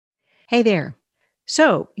Hey there.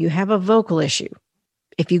 So you have a vocal issue.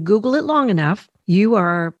 If you Google it long enough, you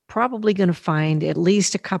are probably going to find at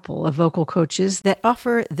least a couple of vocal coaches that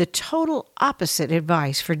offer the total opposite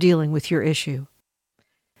advice for dealing with your issue.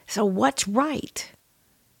 So what's right?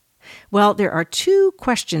 Well, there are two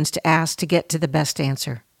questions to ask to get to the best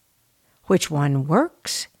answer. Which one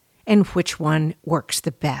works and which one works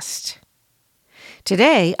the best?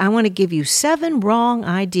 Today, I want to give you 7 wrong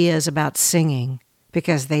ideas about singing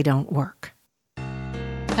because they don't work.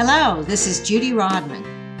 Hello, this is Judy Rodman.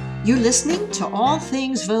 You're listening to All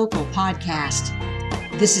Things Vocal podcast.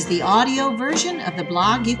 This is the audio version of the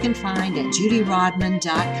blog you can find at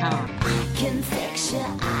judyrodman.com. I can fix you,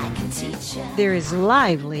 I can teach you. There is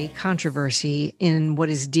lively controversy in what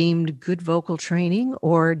is deemed good vocal training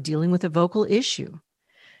or dealing with a vocal issue.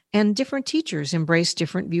 And different teachers embrace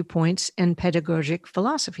different viewpoints and pedagogic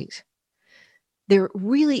philosophies. There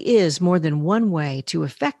really is more than one way to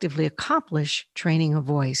effectively accomplish training a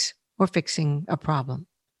voice or fixing a problem.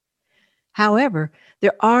 However,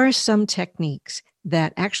 there are some techniques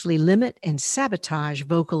that actually limit and sabotage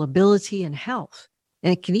vocal ability and health,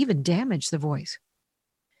 and it can even damage the voice.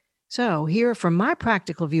 So here, from my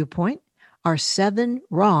practical viewpoint, are 7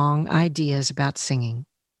 wrong ideas about singing.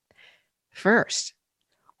 First,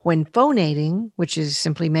 when phonating, which is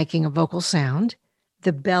simply making a vocal sound,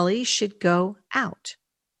 the belly should go out.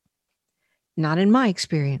 Not in my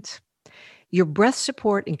experience. Your breath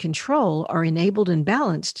support and control are enabled and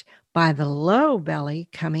balanced by the low belly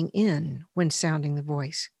coming in when sounding the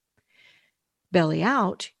voice. Belly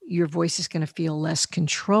out, your voice is going to feel less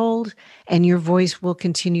controlled and your voice will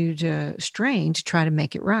continue to strain to try to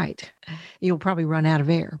make it right. You'll probably run out of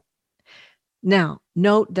air. Now,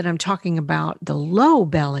 note that I'm talking about the low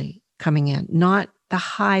belly coming in, not the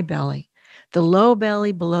high belly. The low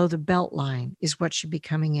belly below the belt line is what should be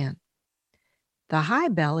coming in. The high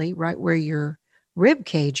belly, right where your rib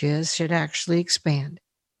cage is, should actually expand.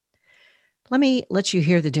 Let me let you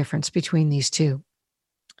hear the difference between these two.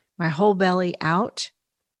 My whole belly out.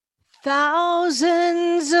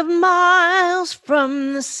 Thousands of miles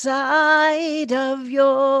from the side of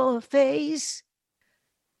your face.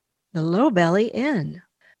 The low belly in.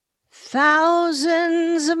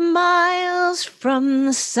 Thousands of miles from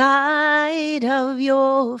the side of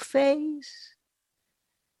your face.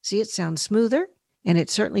 See, it sounds smoother, and it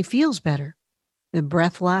certainly feels better. The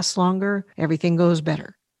breath lasts longer, everything goes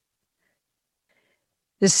better.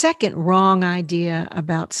 The second wrong idea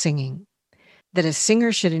about singing, that a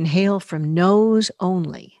singer should inhale from nose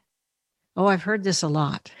only. Oh, I've heard this a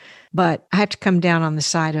lot, but I have to come down on the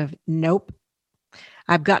side of nope.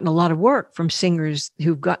 I've gotten a lot of work from singers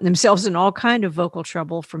who've gotten themselves in all kind of vocal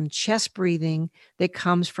trouble from chest breathing that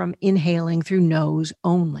comes from inhaling through nose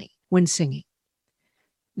only when singing.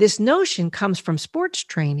 This notion comes from sports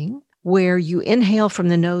training, where you inhale from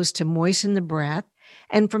the nose to moisten the breath,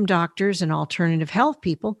 and from doctors and alternative health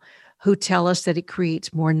people who tell us that it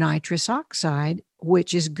creates more nitrous oxide,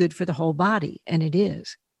 which is good for the whole body, and it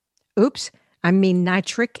is. Oops. I mean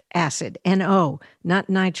nitric acid, NO, not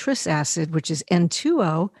nitrous acid, which is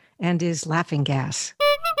N2O and is laughing gas.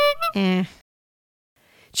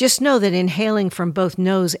 Just know that inhaling from both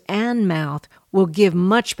nose and mouth will give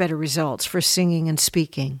much better results for singing and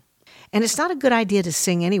speaking. And it's not a good idea to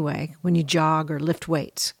sing anyway when you jog or lift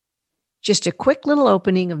weights. Just a quick little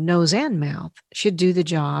opening of nose and mouth should do the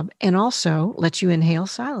job and also let you inhale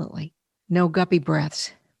silently. No guppy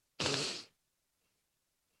breaths.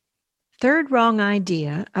 Third wrong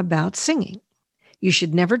idea about singing. You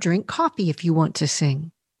should never drink coffee if you want to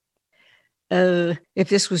sing. If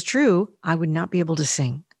this was true, I would not be able to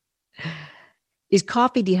sing. Is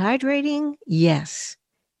coffee dehydrating? Yes.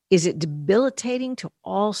 Is it debilitating to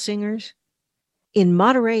all singers? In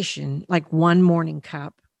moderation, like 1 morning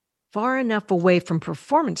cup, far enough away from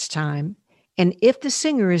performance time, and if the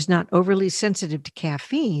singer is not overly sensitive to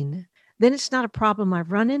caffeine, then it's not a problem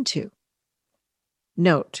I've run into.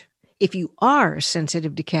 Note, if you are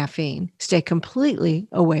sensitive to caffeine, stay completely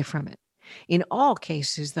away from it. In all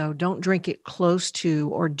cases, though, don't drink it close to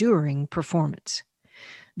or during performance.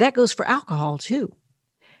 That goes for alcohol, too.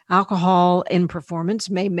 Alcohol in performance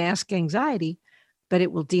may mask anxiety, but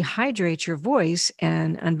it will dehydrate your voice,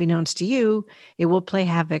 and unbeknownst to you, it will play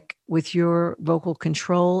havoc with your vocal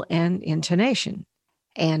control and intonation.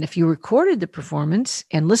 And if you recorded the performance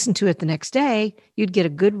and listened to it the next day, you'd get a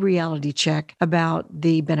good reality check about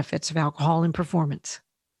the benefits of alcohol in performance.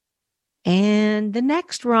 And the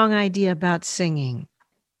next wrong idea about singing.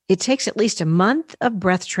 It takes at least a month of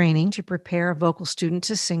breath training to prepare a vocal student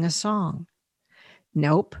to sing a song.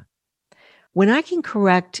 Nope. When I can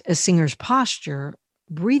correct a singer's posture,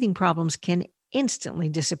 breathing problems can instantly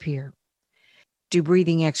disappear. Do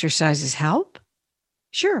breathing exercises help?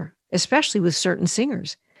 Sure, especially with certain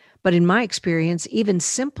singers. But in my experience, even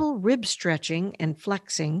simple rib stretching and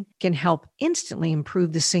flexing can help instantly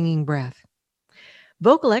improve the singing breath.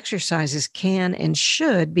 Vocal exercises can and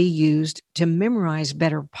should be used to memorize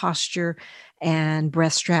better posture and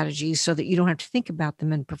breath strategies so that you don't have to think about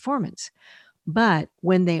them in performance. But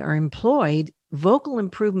when they are employed, vocal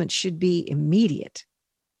improvement should be immediate.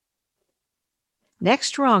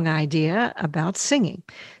 Next wrong idea about singing.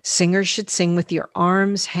 Singers should sing with your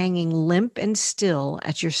arms hanging limp and still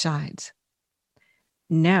at your sides.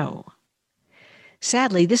 No.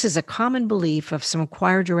 Sadly, this is a common belief of some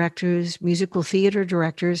choir directors, musical theater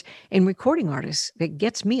directors, and recording artists that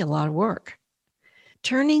gets me a lot of work.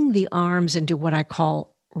 Turning the arms into what I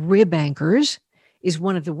call rib anchors is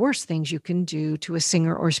one of the worst things you can do to a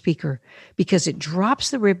singer or speaker because it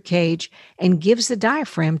drops the rib cage and gives the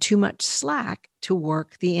diaphragm too much slack to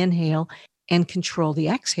work the inhale and control the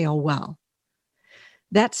exhale well.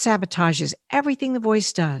 That sabotages everything the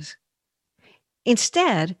voice does.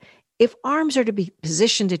 Instead, if arms are to be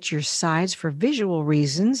positioned at your sides for visual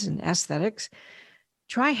reasons and aesthetics,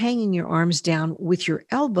 try hanging your arms down with your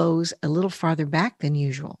elbows a little farther back than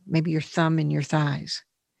usual, maybe your thumb and your thighs.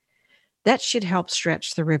 That should help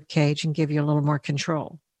stretch the rib cage and give you a little more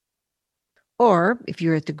control. Or if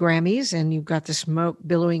you're at the Grammys and you've got the smoke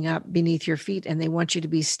billowing up beneath your feet and they want you to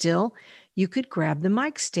be still, you could grab the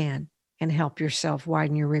mic stand and help yourself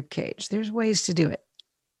widen your rib cage. There's ways to do it.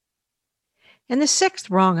 And the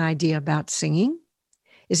sixth wrong idea about singing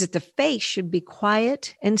is that the face should be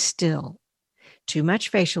quiet and still. Too much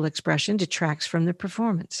facial expression detracts from the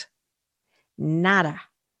performance. Nada.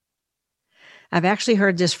 I've actually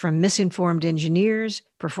heard this from misinformed engineers,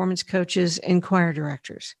 performance coaches, and choir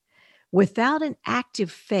directors. Without an active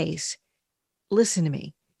face, listen to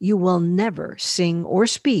me, you will never sing or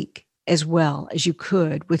speak as well as you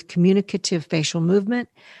could with communicative facial movement,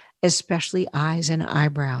 especially eyes and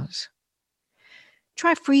eyebrows.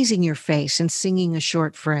 Try freezing your face and singing a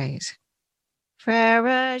short phrase.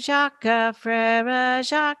 Frère Jacques,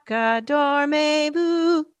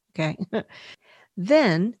 dormez-vous. Okay.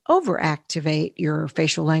 Then overactivate your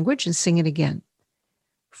facial language and sing it again.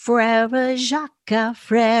 Frère Jacques,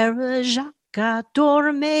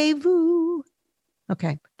 dormez-vous.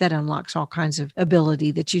 Okay, that unlocks all kinds of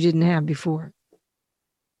ability that you didn't have before.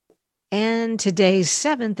 And today's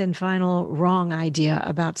seventh and final wrong idea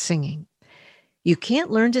about singing. You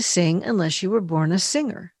can't learn to sing unless you were born a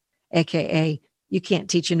singer, aka you can't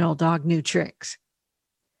teach an old dog new tricks.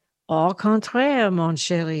 Au contraire, mon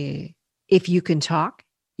chéri. If you can talk,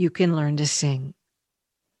 you can learn to sing.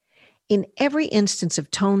 In every instance of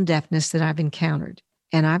tone deafness that I've encountered,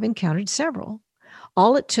 and I've encountered several,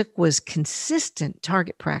 all it took was consistent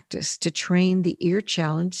target practice to train the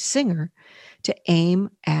ear-challenged singer to aim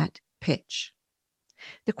at pitch.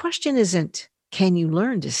 The question isn't, can you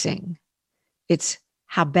learn to sing? It's,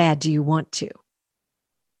 how bad do you want to?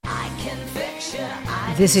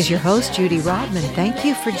 This is your host, Judy Rodman. Thank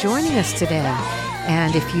you for joining us today.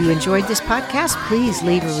 And if you enjoyed this podcast, please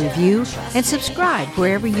leave a review and subscribe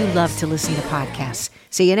wherever you love to listen to podcasts.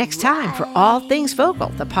 See you next time for All Things Vocal,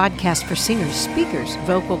 the podcast for singers, speakers,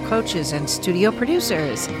 vocal coaches, and studio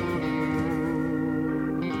producers.